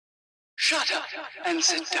Shut up and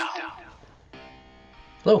sit down.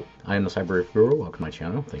 Hello, I am the Cyber Guru. Welcome to my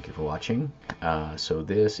channel. Thank you for watching. So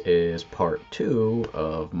this is part 2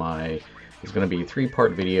 of my, it's going to be a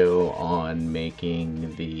 3-part video on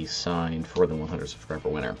making the sign for the 100 subscriber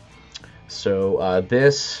winner. So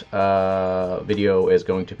this video is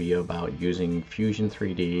going to be about using Fusion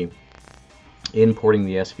 3D, importing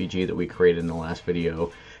the SVG that we created in the last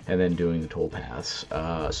video, and then doing the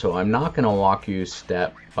toolpaths. So I'm not going to walk you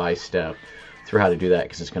step by step through how to do that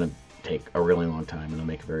because it's going to take a really long time and it'll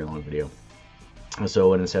make a very long video.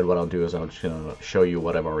 So instead what I'll do is I'm just going to show you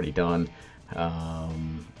what I've already done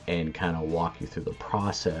and kind of walk you through the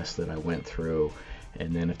process that I went through,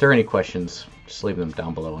 and then if there are any questions, just leave them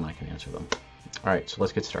down below and I can answer them. Alright, so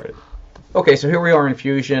let's get started. Okay, so here we are in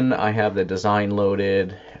Fusion. I have the design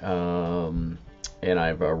loaded and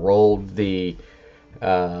I've rolled the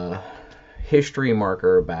history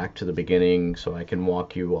marker back to the beginning so I can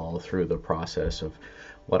walk you all through the process of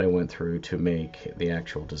what I went through to make the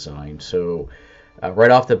actual design. So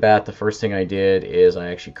right off the bat, the first thing I did is I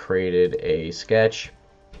actually created a sketch.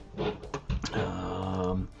 Let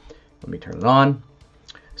me turn it on.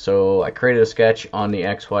 So I created a sketch on the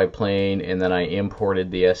XY plane, and then I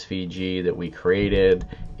imported the SVG that we created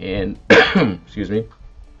in excuse me,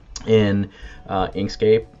 in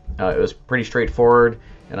Inkscape. It was pretty straightforward,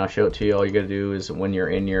 and I'll show it to you. All you gotta do is when you're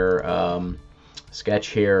in your sketch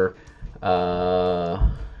here, put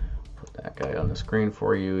that guy on the screen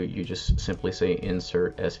for you, you just simply say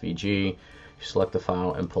insert SVG, you select the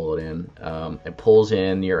file and pull it in. It pulls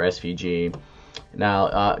in your SVG.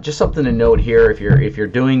 Now just something to note here, if you're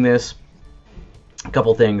doing this, a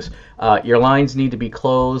couple things. Your lines need to be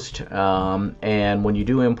closed, and when you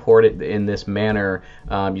do import it in this manner,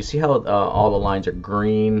 you see how all the lines are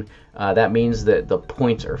green? That means that the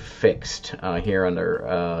points are fixed here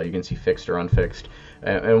under, you can see fixed or unfixed.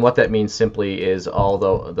 And what that means simply is all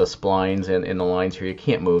the splines and the lines here, you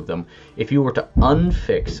can't move them. If you were to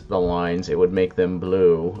unfix the lines, it would make them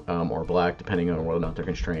blue or black, depending on whether or not they're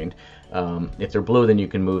constrained. If they're blue, then you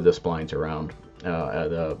can move the splines around.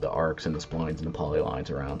 The arcs and the splines and the polylines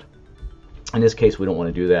around. In this case, we don't want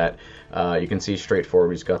to do that. You can see straightforward,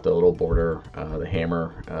 we've got the little border, the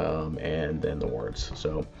hammer, and then the words.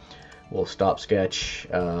 So we'll stop sketch.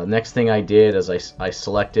 Next thing I did is I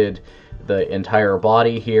selected the entire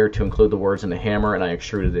body here to include the words and the hammer, and I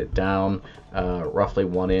extruded it down roughly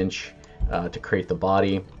 1 inch to create the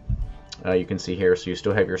body. You can see here, so you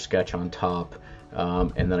still have your sketch on top.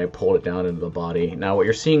 And then I pulled it down into the body. Now what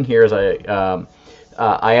you're seeing here is I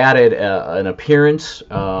added an appearance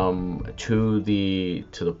to the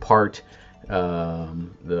part,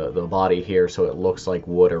 the body here, so it looks like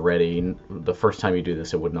wood already. The first time you do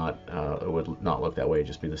this, it would not look that way. It'd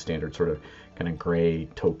just be the standard sort of kind of gray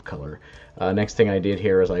taupe color. Next thing I did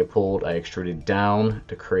here is I extruded down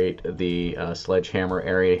to create the sledgehammer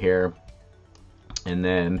area here, and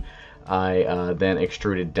then I then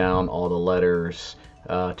extruded down all the letters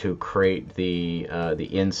to create the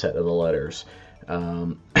inset of the letters.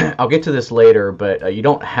 I'll get to this later, but you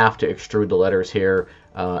don't have to extrude the letters here.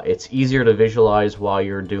 It's easier to visualize while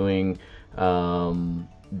you're doing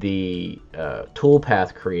the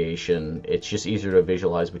toolpath creation. It's just easier to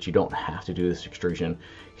visualize, but you don't have to do this extrusion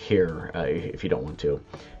here if you don't want to.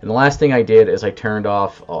 And the last thing I did is I turned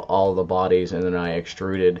off all the bodies, and then I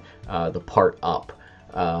extruded the part up.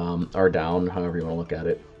 Or down, however you want to look at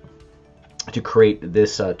it, to create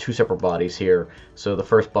this 2 separate bodies here. So the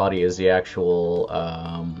first body is the actual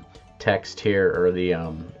text here, or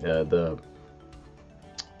the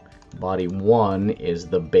body 1 is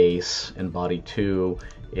the base, and body 2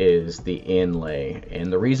 is the inlay.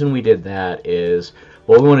 And the reason we did that is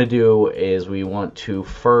what we want to do is we want to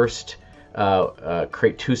first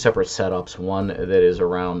create 2 separate setups, one that is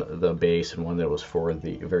around the base and one that was for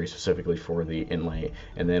the very specifically for the inlay,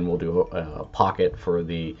 and then we'll do a pocket for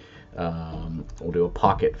the we'll do a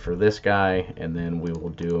pocket for this guy, and then we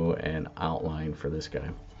will do an outline for this guy.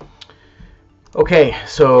 Okay,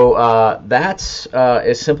 so that's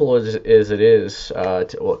as simple as it is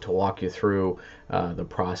to walk you through the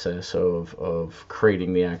process of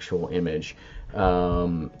creating the actual image.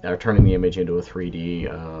 Or turning the image into a 3D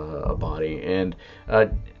body. And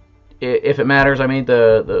if it matters, I made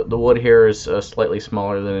the wood here is slightly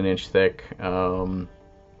smaller than 1 inch thick, 0.94,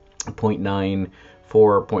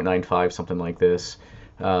 0.95, something like this.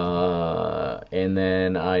 and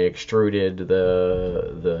then I extruded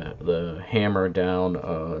the hammer down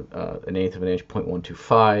 1/8 of an inch,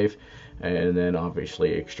 0.125, and then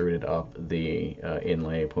obviously extruded up the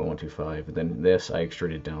inlay 0.125, and then this I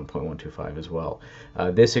extruded down 0.125 as well.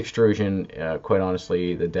 This extrusion, quite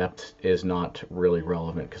honestly, the depth is not really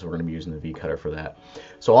relevant because we're going to be using the V cutter for that.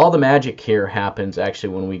 So all the magic here happens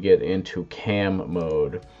actually when we get into cam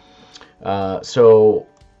mode. So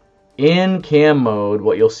in cam mode,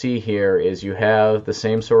 what you'll see here is you have the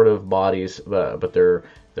same sort of bodies, but they're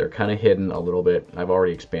kind of hidden a little bit. I've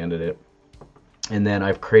already expanded it. And then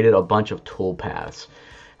I've created a bunch of tool paths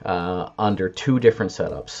under 2 different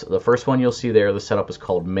setups. The first one you'll see there, the setup is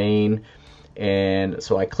called main. And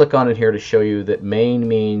so I click on it here to show you that main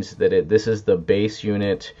means that this is the base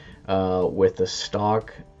unit with the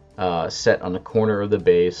stock set on the corner of the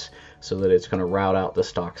base, so that it's going to route out the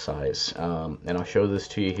stock size. And I'll show this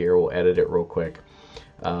to you here. We'll edit it real quick.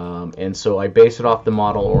 And so I base it off the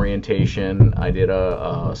model orientation. I did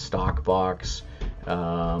a stock box.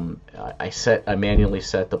 I manually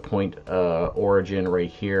set the point origin right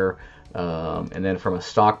here. And then from a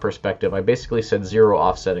stock perspective, I basically said 0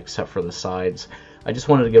 offset except for the sides. I just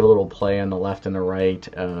wanted to give a little play on the left and the right.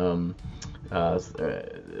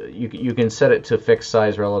 You can set it to fixed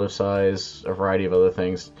size, relative size, a variety of other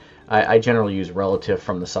things. I generally use relative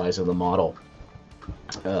from the size of the model.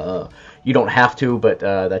 You don't have to, but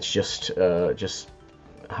that's just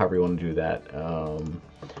however you want to do that.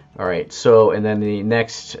 All right, so and then the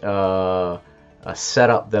next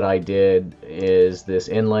setup that I did is this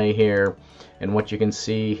inlay here, and what you can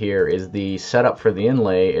see here is the setup for the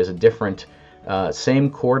inlay is a different same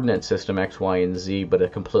coordinate system, X, Y, and Z, but a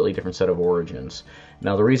completely different set of origins.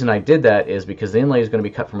 Now the reason I did that is because the inlay is going to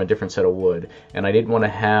be cut from a different set of wood, and I didn't want to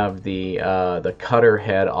have the cutter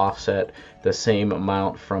head offset the same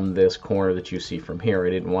amount from this corner that you see from here. I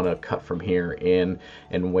didn't want to cut from here in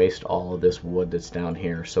and waste all of this wood that's down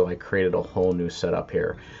here, so I created a whole new setup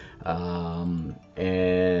here. So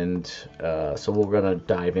we're going to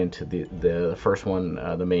dive into the first one,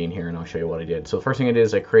 the main here, and I'll show you what I did. So the first thing I did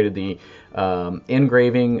is I created the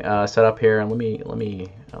engraving setup here, and let me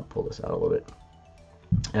pull this out a little bit.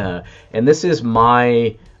 And this is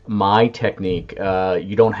my technique.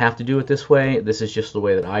 You don't have to do it this way. This is just the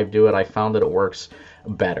way that I do it. I found that it works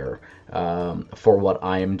better for what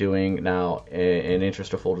I am doing. Now, in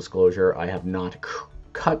interest of full disclosure, I have not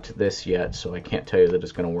cut this yet, so I can't tell you that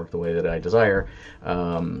it's going to work the way that I desire,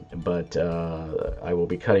 but I will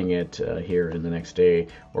be cutting it here in the next day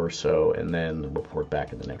or so, and then report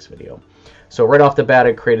back in the next video. So right off the bat,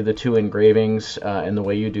 I created the 2 engravings, and the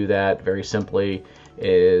way you do that very simply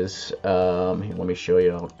is, let me show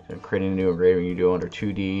you. Creating a new engraving, you do under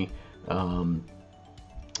 2D.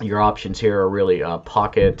 Your options here are really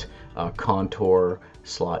pocket, contour,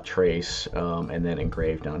 slot trace, and then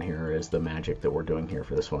engrave down here is the magic that we're doing here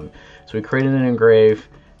for this one. So we created an engrave.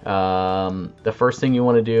 The first thing you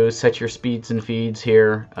want to do is set your speeds and feeds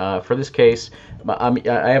here. For this case, I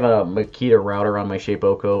have a Makita router on my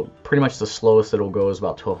Shapeoko. Pretty much the slowest it'll go is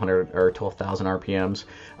about 1200 or 12,000 RPMs.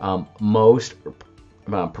 Most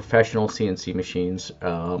professional CNC machines,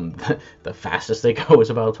 the fastest they go is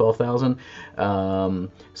about 12,000.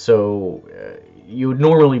 So you would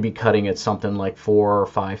normally be cutting at something like 4,000 or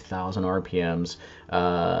 5,000 RPMs.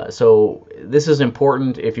 So this is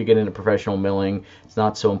important if you get into professional milling. It's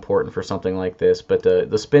not so important for something like this, but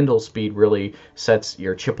the spindle speed really sets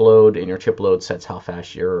your chip load, and your chip load sets how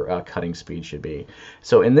fast your cutting speed should be.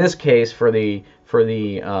 So in this case, for the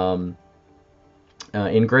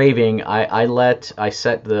engraving, I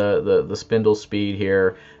set the spindle speed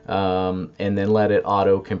here, and then let it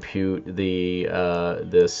auto compute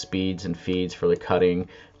the speeds and feeds for the cutting,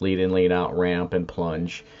 lead in, lead out, ramp, and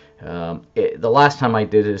plunge. The last time I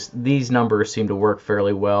did this, these numbers seem to work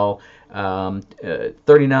fairly well.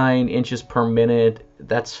 39 inches per minute,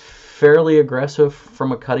 that's fairly aggressive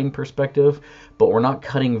from a cutting perspective, but we're not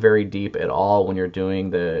cutting very deep at all when you're doing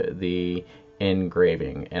the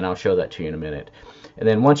engraving, and I'll show that to you in a minute. And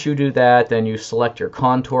then once you do that, then you select your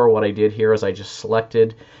contour. What I did here is I just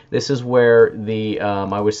selected. This is where the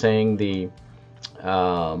I was saying the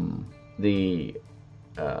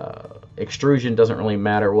extrusion doesn't really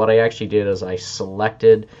matter. What I actually did is I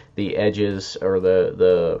selected the edges, or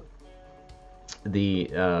the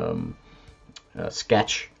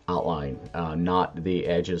sketch outline, not the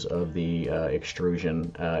edges of the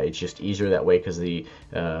extrusion. It's just easier that way because the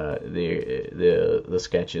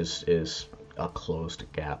sketch is a closed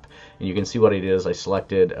gap. And you can see what it is. I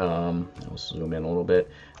selected, I'll zoom in a little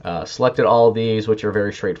bit, selected all of these, which are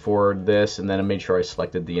very straightforward, this, and then I made sure I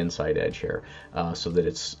selected the inside edge here, so that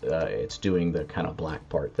it's doing the kind of black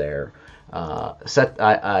part there.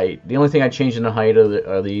 The only thing I changed in the height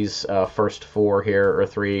are these first four here, or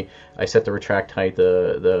three. I set the retract height,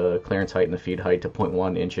 the clearance height, and the feed height to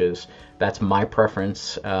 0.1 inches. That's my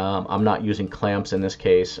preference. I'm not using clamps in this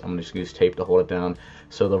case. I'm just going to use tape to hold it down,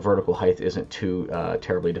 so the vertical height isn't too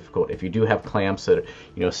terribly difficult. If you do have clamps that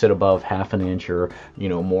sit above half an inch or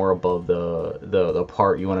more above the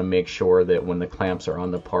part, you want to make sure that when the clamps are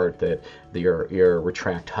on the part that your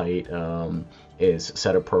retract height is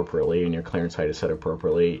set appropriately and your clearance height is set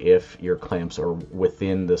appropriately if your clamps are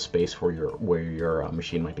within the space where your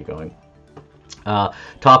machine might be going.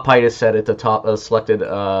 Top height is set at the top selected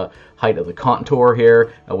height of the contour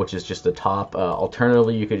here, which is just the top.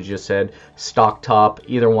 Alternatively, you could have just said stock top.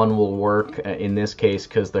 Either one will work in this case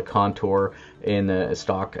because the contour and the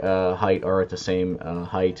stock height are at the same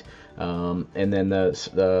height. And then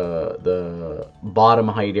the bottom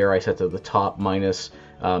height here I set to the top minus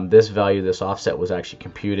this value. This offset was actually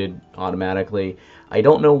computed automatically. I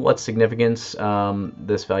don't know what significance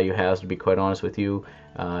this value has, to be quite honest with you.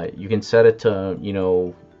 You can set it to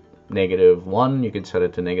 -1, you can set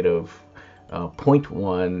it to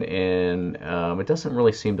 -0.1, and it doesn't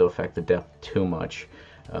really seem to affect the depth too much.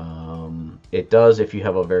 It does if you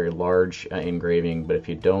have a very large engraving, but if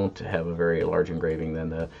you don't have a very large engraving, then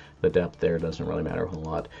the depth there doesn't really matter a whole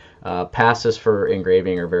lot. Passes for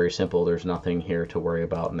engraving are very simple. There's nothing here to worry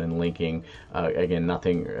about. And then linking, again,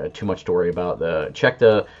 nothing too much to worry about. Check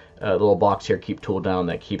the little box here, keep tool down.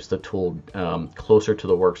 That keeps the tool closer to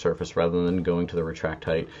the work surface rather than going to the retract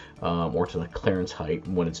height or to the clearance height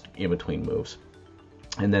when it's in between moves.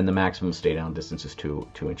 And then the maximum stay down distance is 2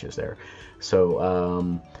 inches there.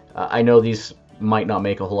 So I know these might not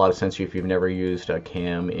make a whole lot of sense to you if you've never used a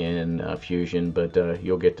cam in Fusion, but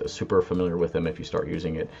you'll get super familiar with them if you start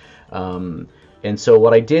using it. And so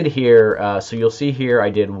what I did here, so you'll see here I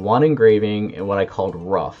did one engraving in what I called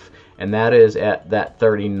rough, and that is at that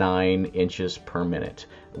 39 inches per minute,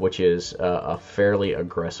 which is a fairly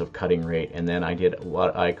aggressive cutting rate. And then I did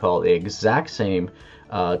what I call the exact same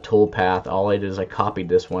tool path. All I did is I copied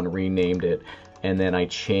this one, renamed it, and then I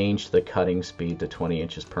changed the cutting speed to 20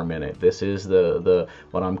 inches per minute. This is the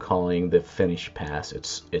what I'm calling the finish pass.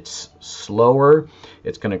 It's slower.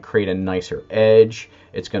 It's going to create a nicer edge.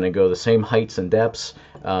 It's going to go the same heights and depths.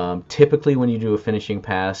 Typically, when you do a finishing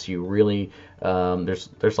pass, you really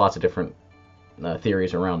there's lots of different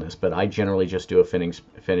theories around this, but I generally just do a finish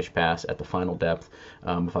pass at the final depth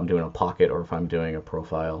if I'm doing a pocket or if I'm doing a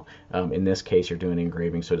profile. In this case, you're doing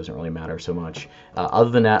engraving, so it doesn't really matter so much. Other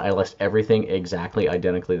than that, I list everything exactly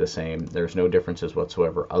identically the same. There's no differences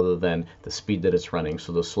whatsoever other than the speed that it's running.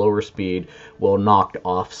 So the slower speed will knock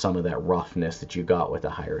off some of that roughness that you got with the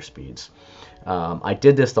higher speeds. I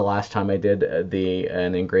did this the last time I did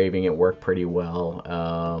an engraving. It worked pretty well.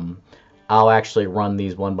 I'll actually run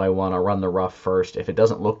these one by one. I'll run the rough first. If it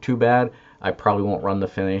doesn't look too bad, I probably won't run the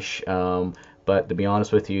finish. But to be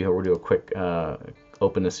honest with you, we'll do a quick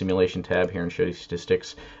open the simulation tab here and show you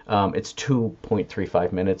statistics. It's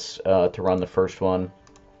 2.35 minutes to run the first one.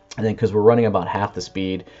 And then because we're running about half the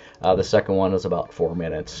speed, the second one is about 4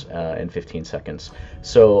 minutes and 15 seconds.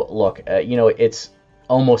 So look, it's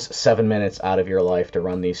almost 7 minutes out of your life to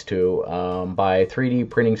run these two. By 3D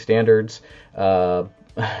printing standards,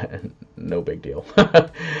 no big deal.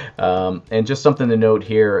 And just something to note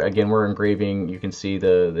here, again, we're engraving. You can see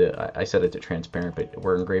I set it to transparent, but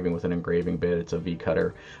we're engraving with an engraving bit. It's a V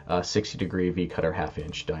cutter, 60-degree V cutter, 1/2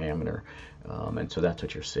 inch diameter, and so that's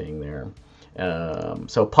what you're seeing there.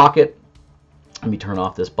 So pocket, let me turn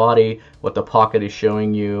off this body. What the pocket is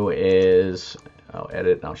showing you is, I'll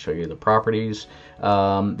edit and I'll show you the properties.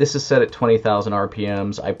 This is set at 20,000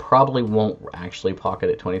 RPMs. I probably won't actually pocket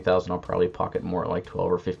at 20,000. I'll probably pocket more at like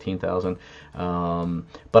 12 or 15,000.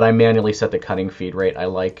 But I manually set the cutting feed rate. I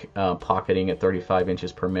like pocketing at 35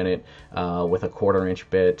 inches per minute with a 1/4 inch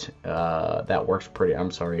bit. That works pretty,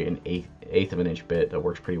 I'm sorry, an eighth of an inch bit. That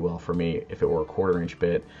works pretty well for me. If it were a 1/4 inch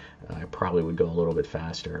bit, I probably would go a little bit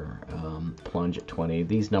faster. Plunge at 20.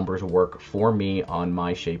 These numbers work for me on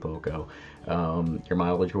my Shape Oko. Your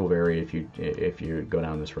mileage will vary if you go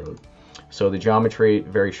down this road. So the geometry,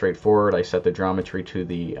 very straightforward. I set the geometry to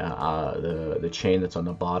the chain that's on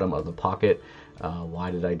the bottom of the pocket.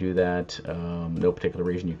 Why did I do that? No particular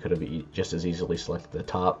reason. You could have just as easily selected the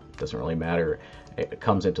top. Doesn't really matter. It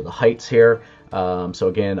comes into the heights here. So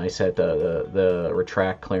again, I set the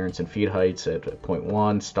retract, clearance, and feed heights at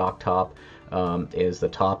 0.1, stock top, is the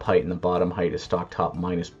top height and the bottom height is stock top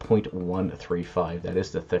minus 0.135. That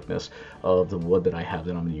is the thickness of the wood that I have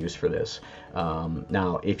that I'm going to use for this.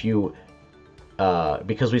 Now, if you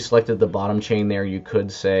because we selected the bottom chain there, you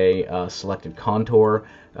could say selected contour,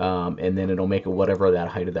 and then it'll make it whatever that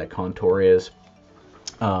height of that contour is.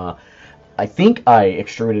 I think I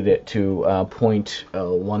extruded it to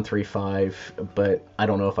 0.135, but I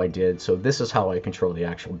don't know if I did. So this is how I control the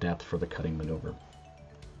actual depth for the cutting maneuver.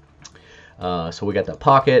 So we got that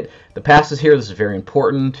pocket. The passes here, this is very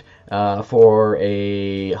important for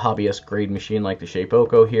a hobbyist grade machine like the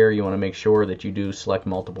Shapeoko here. You want to make sure that you do select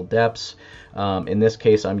multiple depths. In this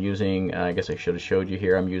case, I'm using, I guess I should have showed you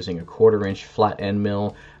here, I'm using a 1/4 inch flat end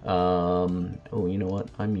mill. Oh, you know what?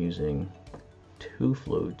 I'm using 2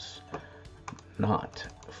 flutes, not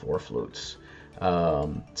 4 flutes.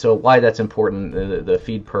 So why that's important, the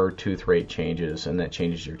feed per tooth rate changes, and that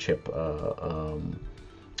changes your chip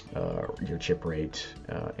rate.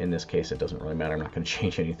 In this case, it doesn't really matter. I'm not going to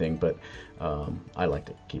change anything, but I like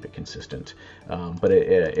to keep it consistent. But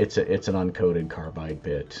it's an uncoated carbide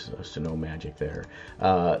bit, so no magic there.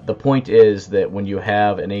 The point is that when you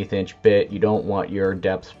have an 1/8 inch bit, you don't want your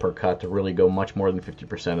depth per cut to really go much more than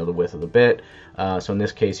 50% of the width of the bit. So in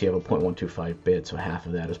this case, you have a 0.125 bit, so half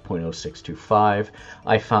of that is 0.0625.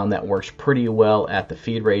 I found that works pretty well at the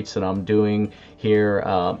feed rates that I'm doing here.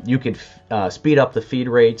 You could speed up the feed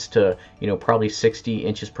rates to, probably 60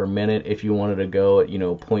 inches per minute if you wanted to go at,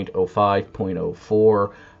 0.05, 0.04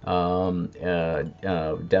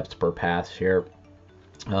 depth per pass here.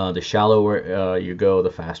 The shallower you go, the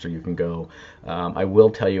faster you can go. I will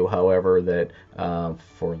tell you, however, that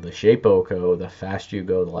for the Shapeoko, the faster you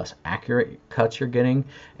go, the less accurate cuts you're getting.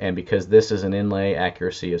 And because this is an inlay,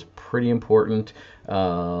 accuracy is pretty important.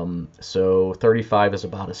 So 35 is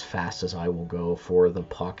about as fast as I will go for the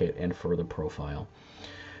pocket and for the profile.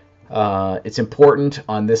 It's important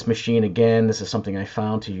on this machine, again, this is something I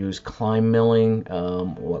found, to use climb milling.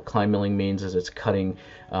 What climb milling means is it's cutting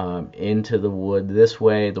into the wood this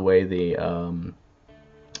way, the way the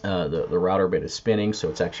router bit is spinning, so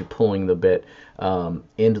it's actually pulling the bit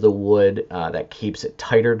into the wood. That keeps it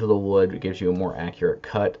tighter to the wood. It gives you a more accurate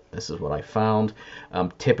cut. This is what I found.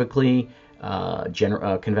 Typically,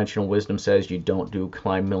 conventional wisdom says you don't do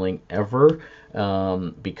climb milling ever,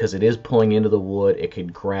 because it is pulling into the wood. It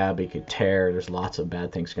could grab, it could tear, there's lots of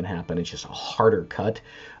bad things can happen. It's just a harder cut.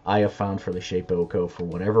 I have found for the Shapeoko, for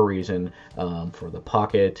whatever reason, for the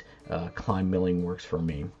pocket, climb milling works for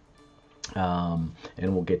me. And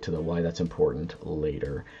we'll get to why that's important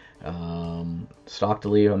later. Stock to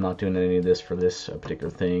leave, I'm not doing any of this for this particular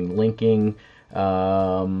thing. Linking,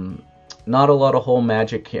 not a lot of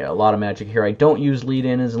magic here. I don't use lead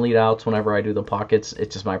ins and lead outs whenever I do the pockets.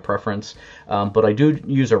 It's just my preference. But I do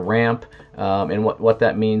use a ramp, and what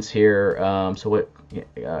that means here. So what?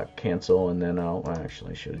 Cancel, and then I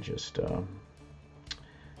should have just.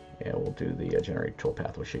 Yeah, we'll do the generate tool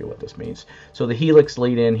path. We'll show you what this means. So the helix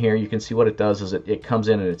lead in here, you can see what it does is it comes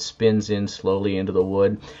in and it spins in slowly into the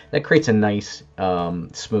wood. That creates a nice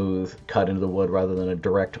smooth cut into the wood rather than a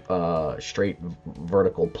direct straight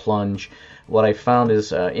vertical plunge. What I found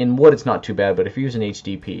is in wood it's not too bad, but if you use an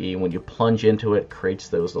HDPE, when you plunge into it, it creates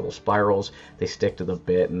those little spirals. They stick to the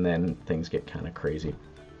bit and then things get kind of crazy.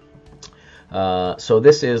 So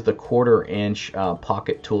this is the 1/4 inch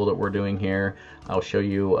pocket tool that we're doing here. I'll show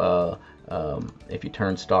you, if you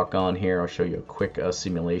turn stock on here, I'll show you a quick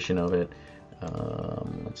simulation of it.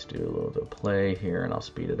 Let's do a little bit of play here, and I'll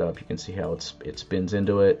speed it up. You can see how it spins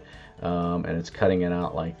into it, and it's cutting it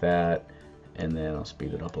out like that. And then I'll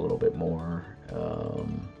speed it up a little bit more.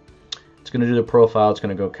 It's going to do the profile. It's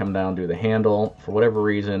going to come down, do the handle. For whatever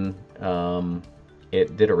reason,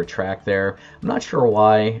 it did a retract there. I'm not sure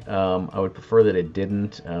why. I would prefer that it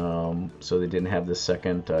didn't, so they didn't have this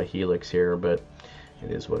second helix here, but it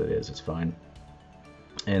is what it is. It's fine.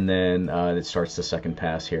 And then it starts the second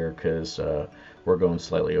pass here because we're going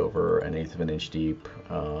slightly over 1/8 of an inch deep,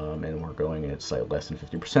 and we're going at slightly less than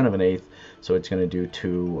 50% of an eighth. So it's going to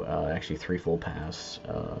do actually 3 full pass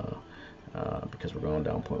because we're going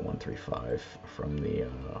down 0.135 from the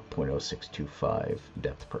 0.0625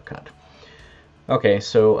 depth per cut. Okay,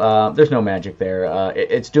 so there's no magic there.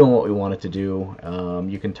 It's doing what we want it to do.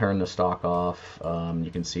 You can turn the stock off. You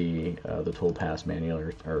can see the tool pass manual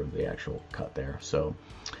or the actual cut there. So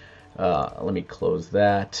let me close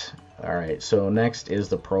that. All right, so next is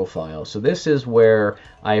the profile. So this is where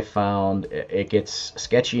I found it gets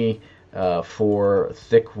sketchy for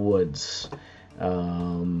thick woods.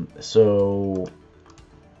 So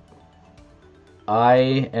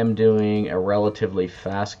I am doing a relatively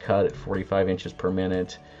fast cut at 45 inches per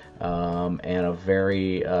minute. and a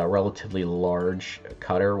very relatively large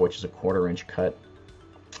cutter, which is a 1/4 inch cut.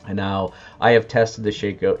 And now I have tested the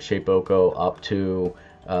Shapeoko up to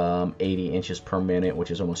 80 inches per minute,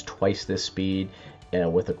 which is almost twice this speed.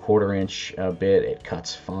 With a 1/4 inch bit, it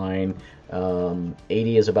cuts fine.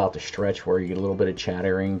 80 is about the stretch where you get a little bit of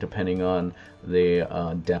chattering depending on the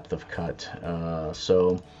depth of cut.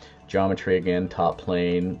 So geometry again, top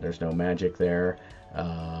plane, there's no magic there.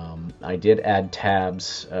 I did add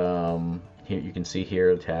tabs. Here you can see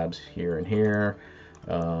here tabs here and here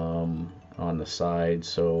on the side.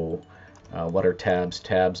 So what are tabs?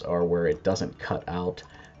 Tabs are where it doesn't cut out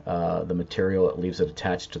the material, it leaves it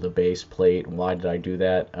attached to the base plate. Why did I do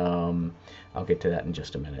that? I'll get to that in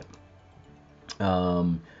just a minute.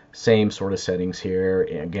 Same sort of settings here.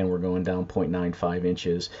 Again, we're going down 0.95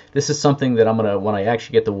 inches. This is something that I'm gonna, when I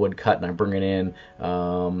actually get the wood cut and I bring it in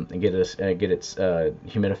and get it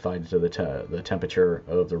humidified to the temperature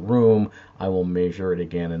of the room, I will measure it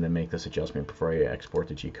again and then make this adjustment before I export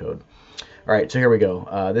the G-code. All right, so here we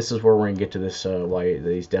go. This is where we're going to get to this, why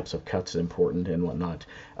these depths of cuts is important and whatnot.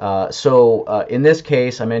 In this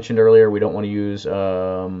case, I mentioned earlier, we don't want to use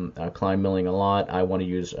climb milling a lot. I want to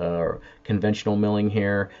use conventional milling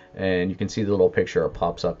here, and you can see the little picture it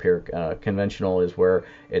pops up here. Conventional is where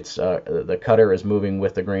it's the cutter is moving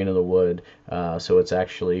with the grain of the wood, so it's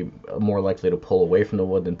actually more likely to pull away from the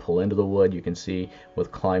wood than pull into the wood. You can see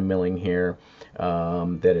with climb milling here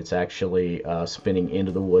that it's actually spinning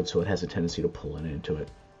into the wood, so it has a tendency to pull into it.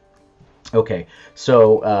 Okay,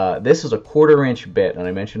 so this is a 1/4 inch bit, and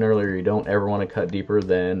I mentioned earlier you don't ever want to cut deeper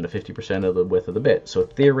than 50% of the width of the bit. So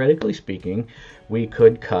theoretically speaking, we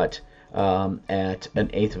could cut at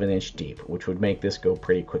 1/8 of an inch deep, which would make this go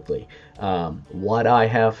pretty quickly. What I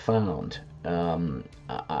have found,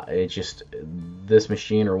 it's just this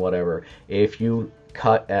machine or whatever, if you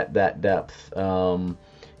cut at that depth,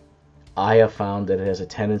 I have found that it has a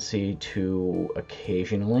tendency to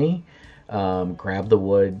occasionally grab the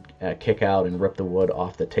wood, kick out and rip the wood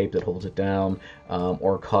off the tape that holds it down,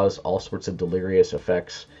 or cause all sorts of delirious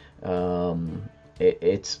effects.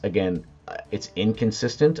 It's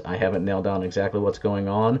inconsistent. I haven't nailed down exactly what's going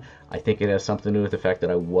on. I think it has something to do with the fact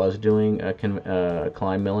that I was doing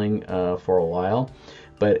climb milling for a while,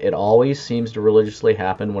 but it always seems to religiously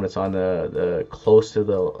happen when it's on the close to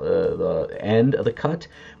the end of the cut,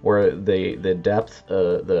 where the depth,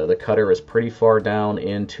 the cutter is pretty far down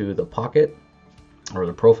into the pocket, or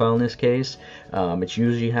the profile in this case. It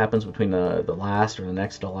usually happens between the last or the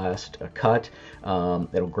next to last cut.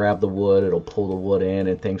 It'll grab the wood, it'll pull the wood in,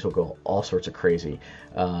 and things will go all sorts of crazy.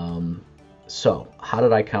 So how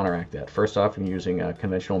did I counteract that? First off, I'm using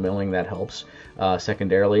conventional milling, that helps.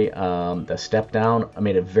 Secondarily, the step down, I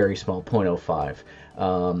made a very small 0.05.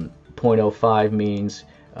 0.05 means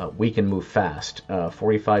we can move fast.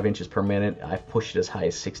 45 inches per minute, I've pushed it as high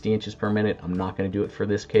as 60 inches per minute. I'm not going to do it for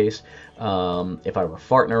this case. If I were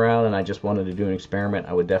farting around and I just wanted to do an experiment,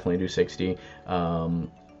 I would definitely do 60.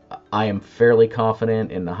 I am fairly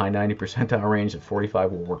confident in the high 90 percentile range that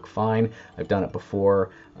 45 will work fine. I've done it before.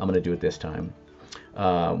 I'm going to do it this time.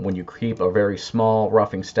 When you keep a very small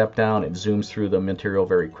roughing step down, it zooms through the material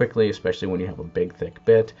very quickly, especially when you have a big thick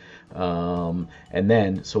bit. And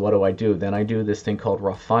then, so what do? Then I do this thing called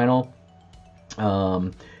rough final.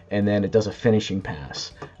 And then it does a finishing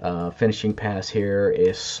pass. Finishing pass here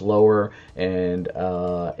is slower, and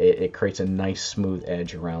it creates a nice smooth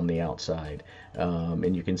edge around the outside.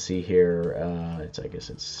 And you can see here, I guess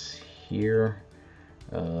it's here.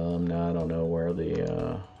 No, I don't know where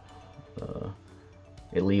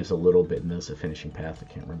it leaves a little bit, and there's a finishing path. I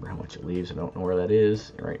can't remember how much it leaves. I don't know where that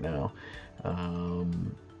is right now.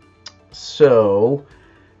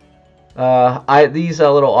 These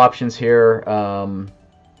little options here,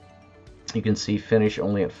 you can see finish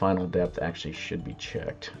only at final depth actually should be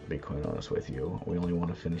checked, to be quite honest with you. We only want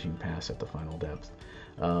a finishing pass at the final depth.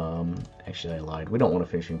 Actually, I lied. We don't want a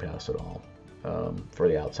finishing pass at all for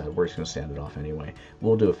the outside. We're just going to sand it off anyway.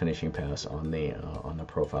 We'll do a finishing pass on the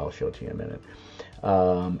profile. I'll show it to you in a minute,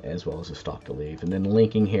 as well as a stock to leave. And then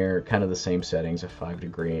linking here, kind of the same settings, a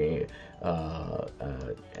 5-degree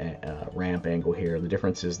ramp angle here. The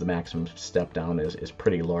difference is the maximum step down is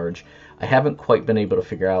pretty large. I haven't quite been able to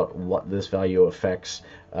figure out what this value affects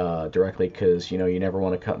directly, because you never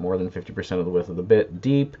want to cut more than 50% of the width of the bit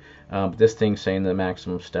deep. But this thing's saying the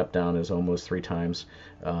maximum step down is almost 3 times,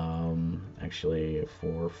 actually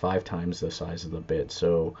 5 times the size of the bit.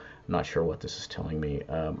 So I'm not sure what this is telling me.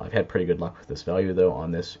 I've had pretty good luck with this value though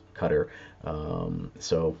on this cutter.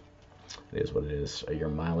 So it is what it is. Your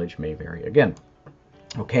mileage may vary. Again,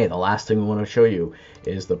 Okay, the last thing we want to show you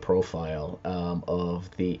is the profile of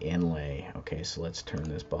the inlay. Okay, so let's turn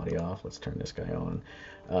this body off. Let's turn this guy on.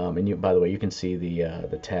 And you, by the way, you can see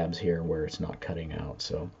the tabs here where it's not cutting out.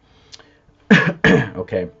 So,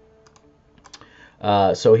 okay.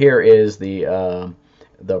 So here is the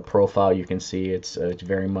profile. You can see it's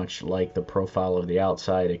very much like the profile of the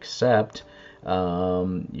outside, except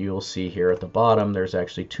you'll see here at the bottom there's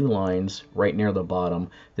actually two lines right near the bottom.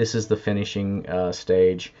 This is the finishing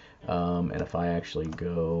stage, and if I actually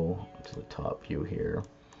go to the top view here,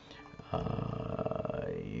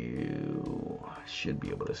 you should be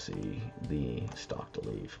able to see the stock to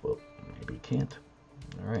leave. Well, maybe you can't.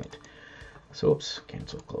 All right. So, oops,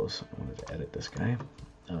 cancel close. I wanted to edit this guy.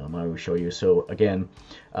 I will show you. So again,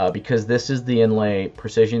 because this is the inlay,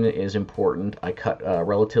 precision is important. I cut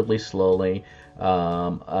relatively slowly,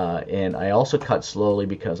 and I also cut slowly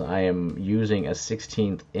because I am using a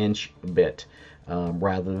 1/16 inch bit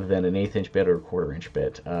rather than an 1/8 inch bit or a 1/4 inch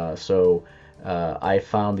bit. I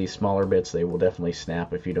found these smaller bits, they will definitely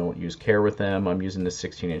snap if you don't use care with them. I'm using the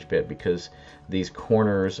 16-inch bit because these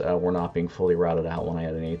corners were not being fully routed out when I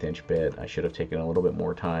had an 1/8 inch bit. I should have taken a little bit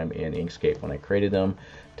more time in Inkscape when I created them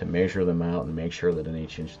to measure them out and make sure that an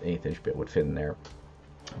 1/8 inch bit would fit in there,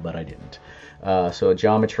 but I didn't. So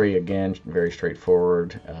geometry, again, very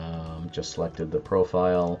straightforward. Just selected the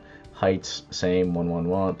profile. Heights, same,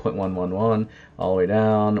 0.111, all the way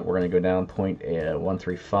down. We're going to go down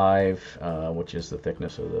 0.135, which is the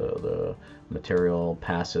thickness of the material.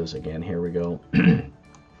 Passes, again, here we go.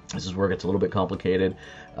 This is where it gets a little bit complicated.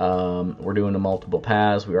 We're doing the multiple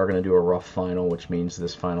paths. We are going to do a rough final, which means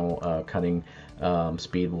this final cutting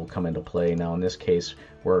speed will come into play. Now in this case,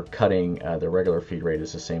 we're cutting the regular feed rate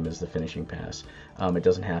is the same as the finishing pass. It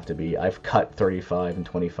doesn't have to be. I've cut 35 and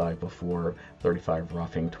 25 before, 35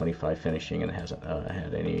 roughing, 25 finishing, and it hasn't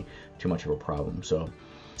had any too much of a problem. So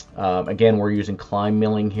again, we're using climb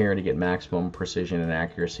milling here to get maximum precision and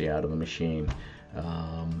accuracy out of the machine.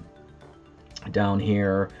 Down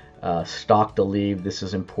here, stock to leave, this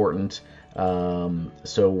is important.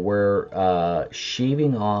 So we're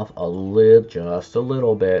shaving off just a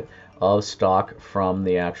little bit of stock from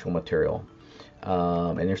the actual material.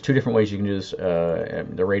 And there's two different ways you can do this,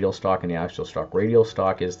 the radial stock and the axial stock. Radial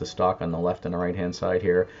stock is the stock on the left and the right hand side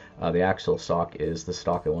here. The axial stock is the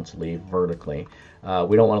stock that wants to leave vertically.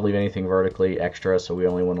 We don't want to leave anything vertically extra, so we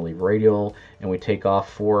only want to leave radial, and we take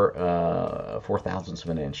off 4 thousandths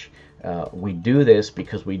of an inch. We do this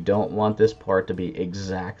because we don't want this part to be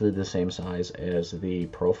exactly the same size as the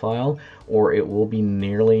profile, or it will be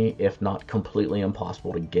nearly, if not completely,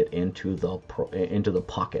 impossible to get into the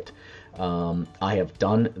pocket. I have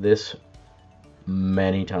done this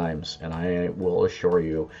many times, and I will assure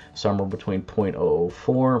you somewhere between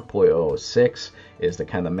 0.004 0.006 is the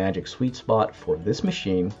kind of magic sweet spot for this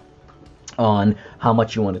machine on how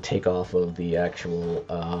much you want to take off of the actual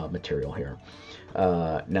material here.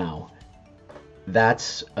 Now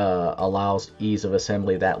that's allows ease of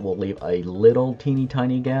assembly. That will leave a little teeny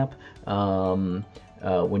tiny gap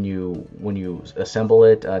when you assemble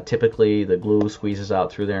it. Typically the glue squeezes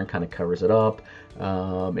out through there and kind of covers it up,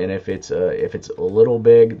 and if it's a little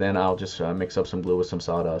big, then I'll just mix up some glue with some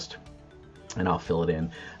sawdust and I'll fill it in.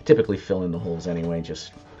 I typically fill in the holes anyway,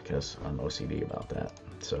 just because I'm OCD about that.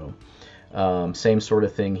 So same sort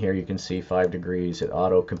of thing here. You can see 5 degrees. It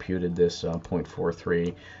auto computed this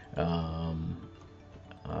 0.43.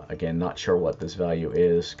 Again, not sure what this value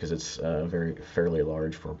is because it's fairly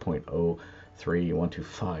large for a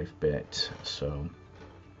 0.03125 bit. So,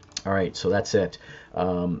 all right, so that's it.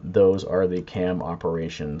 Those are the cam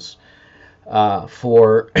operations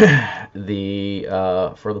for the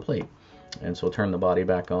plate. And so we'll turn the body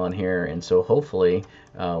back on here, and so hopefully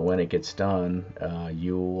when it gets done,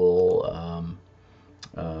 you will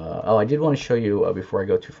oh, I did want to show you before I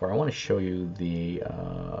go too far, I want to show you the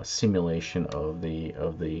simulation of the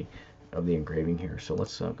engraving here. So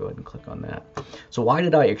let's go ahead and click on that. So why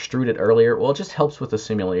did I extrude it earlier? Well, it just helps with the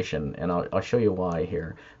simulation, and I'll show you why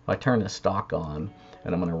here. If I turn the stock on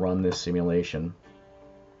and I'm going to run this simulation,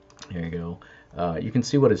 here you go. You can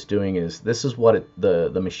see what it's doing is this is what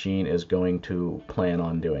the machine is going to plan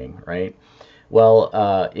on doing, right? Well,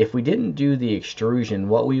 if we didn't do the extrusion,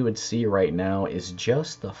 what we would see right now is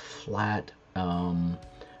just the flat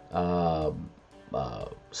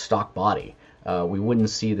stock body. We wouldn't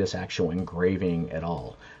see this actual engraving at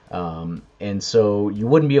all. And so you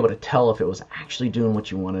wouldn't be able to tell if it was actually doing what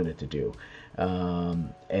you wanted it to do.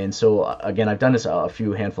 And so again, I've done this a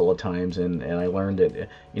handful of times, and I learned that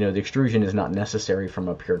the extrusion is not necessary from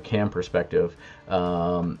a pure cam perspective,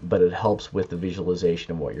 but it helps with the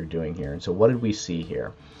visualization of what you're doing here. And so what did we see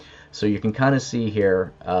here? So you can kind of see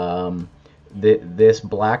here, this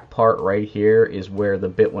black part right here is where the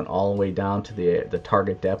bit went all the way down to the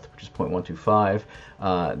target depth, which is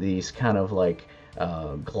 0.125. These kind of like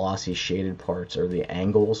glossy shaded parts are the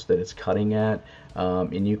angles that it's cutting at,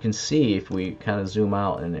 and you can see if we kind of zoom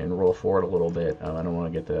out and roll forward a little bit. I don't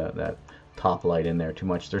want to get that top light in there too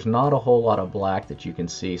much. There's not a whole lot of black that you can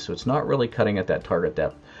see, so it's not really cutting at that target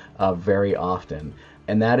depth very often,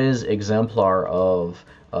 and that is exemplar of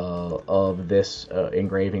this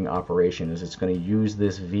engraving operation. Is it's going to use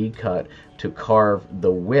this V-cut to carve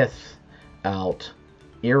the width out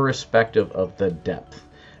irrespective of the depth.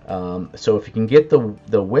 So if you can get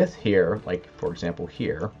the width here, like for example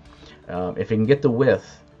here, if you can get the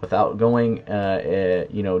width without going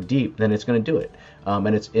deep, then it's going to do it,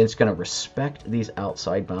 and it's going to respect these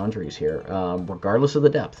outside boundaries here, regardless of the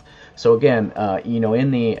depth. So again,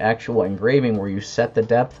 in the actual engraving where you set the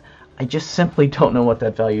depth, I just simply don't know what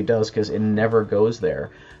that value does because it never goes there.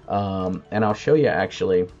 And I'll show you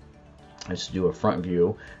actually. Let's do a front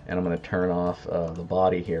view, and I'm going to turn off the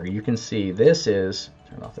body here. You can see this is,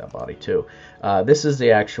 turn off that body too. This is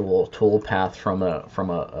the actual tool path from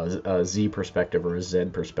a Z perspective or a Z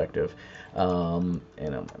perspective. And I'm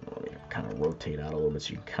going to kind of rotate out a little bit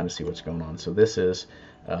so you can kind of see what's going on. So this is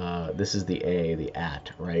the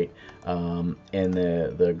at, right? And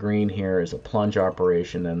the green here is a plunge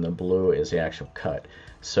operation, and the blue is the actual cut.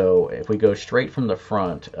 So if we go straight from the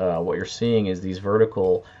front, what you're seeing is these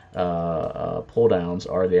vertical pull downs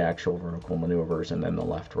are the actual vertical maneuvers, and then the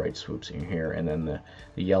left-right swoops in here, and then the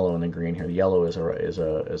yellow and the green here. The yellow is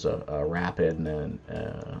a rapid, and then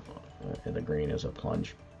the green is a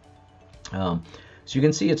plunge. So you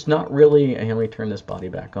can see it's not really, and let me turn this body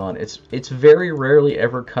back on, it's very rarely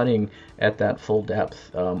ever cutting at that full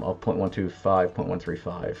depth of 0.125,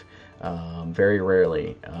 0.135, very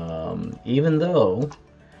rarely, even though,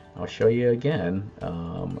 I'll show you again,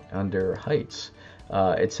 under heights,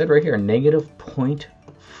 it said right here, negative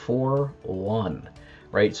 0.41,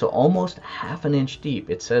 right? So almost half an inch deep.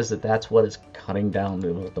 It says that that's what it's cutting down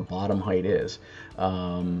to, what the bottom height is.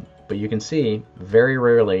 But you can see, very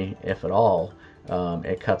rarely, if at all,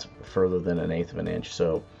 it cuts further than 1/8 of an inch.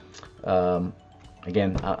 So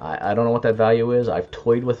again, I don't know what that value is. I've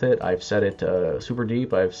toyed with it. I've set it super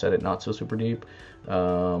deep. I've set it not so super deep.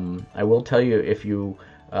 I will tell you, if you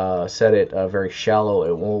set it very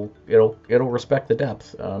shallow, it'll respect the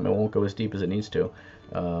depth. It won't go as deep as it needs to,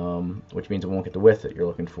 which means it won't get the width that you're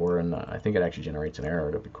looking for. And I think it actually generates an error,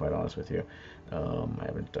 to be quite honest with you. I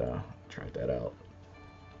haven't tried that out.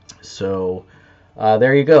 So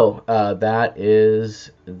there you go. That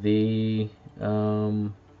is the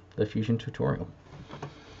Fusion tutorial.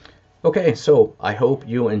 Okay, so I hope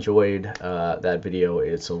you enjoyed that video.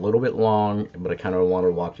 It's a little bit long, but I kind of wanted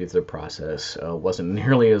to walk you through the process. Wasn't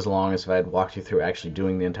nearly as long as if I had walked you through actually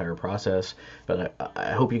doing the entire process, but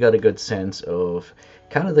I hope you got a good sense of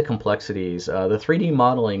kind of the complexities. The 3D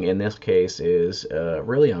modeling in this case is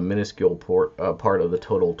really a minuscule part of the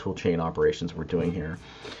total toolchain operations we're doing here.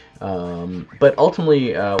 But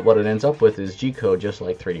ultimately, what it ends up with is G-code, just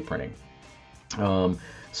like 3D printing.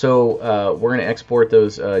 So we're going to export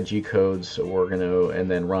those G-codes. We're going to, and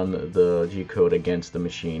then run the G-code against the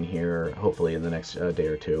machine here, hopefully in the next day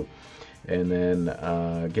or two, and then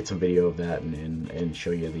get some video of that and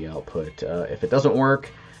show you the output. If it doesn't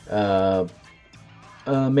work,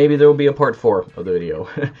 maybe there will be a part 4 of the video.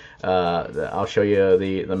 I'll show you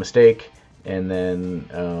the mistake, and then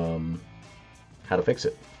how to fix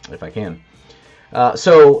it if I can.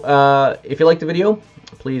 So if you like the video,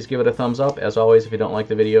 please give it a thumbs up. As always, if you don't like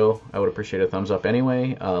the video, I would appreciate a thumbs up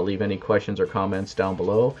anyway. Leave any questions or comments down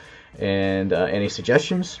below, and any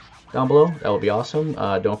suggestions down below. That would be awesome.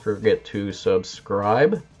 Don't forget to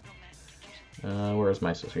subscribe. Where is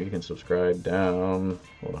my subscribe? You can subscribe down.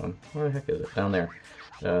 Hold on. Where the heck is it? Down there.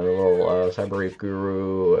 The little Cyber Reef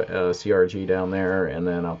Guru CRG down there, and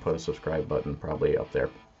then I'll put a subscribe button probably up there.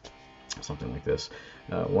 Something like this.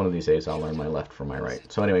 One of these days I'll learn my left from my right.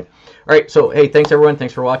 So anyway, all right, so hey, thanks everyone.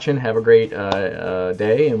 Thanks for watching. Have a great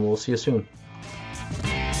day, and we'll see you soon.